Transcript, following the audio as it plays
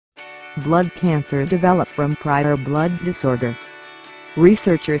blood cancer develops from prior blood disorder.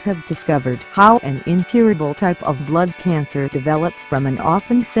 Researchers have discovered how an incurable type of blood cancer develops from an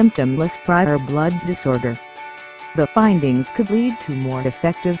often symptomless prior blood disorder. The findings could lead to more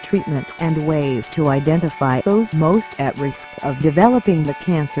effective treatments and ways to identify those most at risk of developing the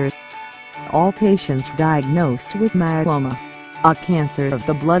cancer. All patients diagnosed with myeloma, a cancer of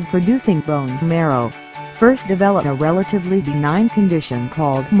the blood-producing bone marrow, first develop a relatively benign condition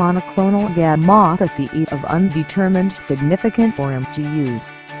called monoclonal gammopathy of undetermined significance or MGUs.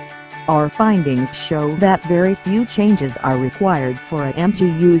 Our findings show that very few changes are required for a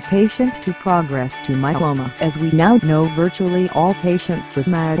MGUs patient to progress to myeloma, as we now know virtually all patients with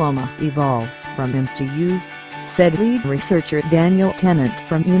myeloma evolve from MGUs, said lead researcher Daniel Tennant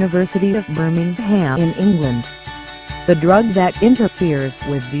from University of Birmingham in England. The drug that interferes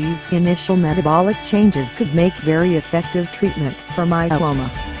with these initial metabolic changes could make very effective treatment for myeloma.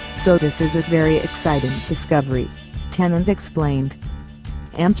 So this is a very exciting discovery, Tennant explained.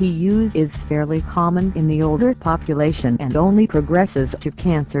 MGUs is fairly common in the older population and only progresses to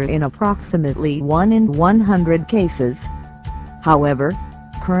cancer in approximately 1 in 100 cases. However,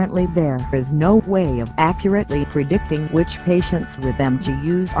 currently there is no way of accurately predicting which patients with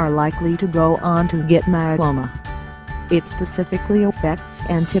MGUs are likely to go on to get myeloma. It specifically affects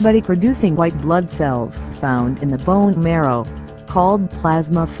antibody-producing white blood cells found in the bone marrow, called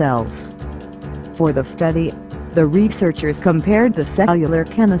plasma cells. For the study, the researchers compared the cellular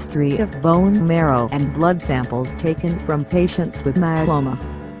chemistry of bone marrow and blood samples taken from patients with myeloma,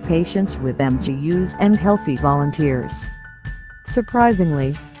 patients with MGUs and healthy volunteers.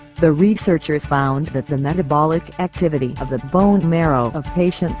 Surprisingly, the researchers found that the metabolic activity of the bone marrow of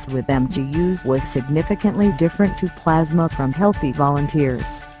patients with MGUs was significantly different to plasma from healthy volunteers.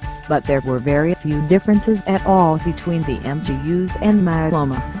 But there were very few differences at all between the MGUs and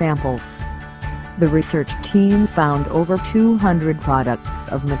myeloma samples. The research team found over 200 products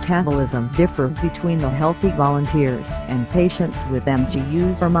of metabolism differ between the healthy volunteers and patients with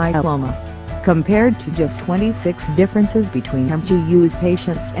MGUs or myeloma, compared to just 26 differences between MGUs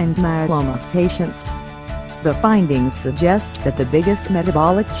patients and myeloma patients. The findings suggest that the biggest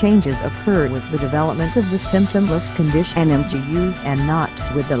metabolic changes occur with the development of the symptomless condition MGUs and not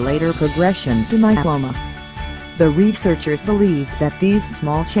with the later progression to myeloma. The researchers believe that these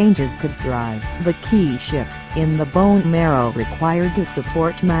small changes could drive the key shifts in the bone marrow required to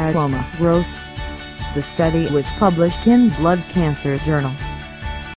support myeloma growth. The study was published in Blood Cancer Journal.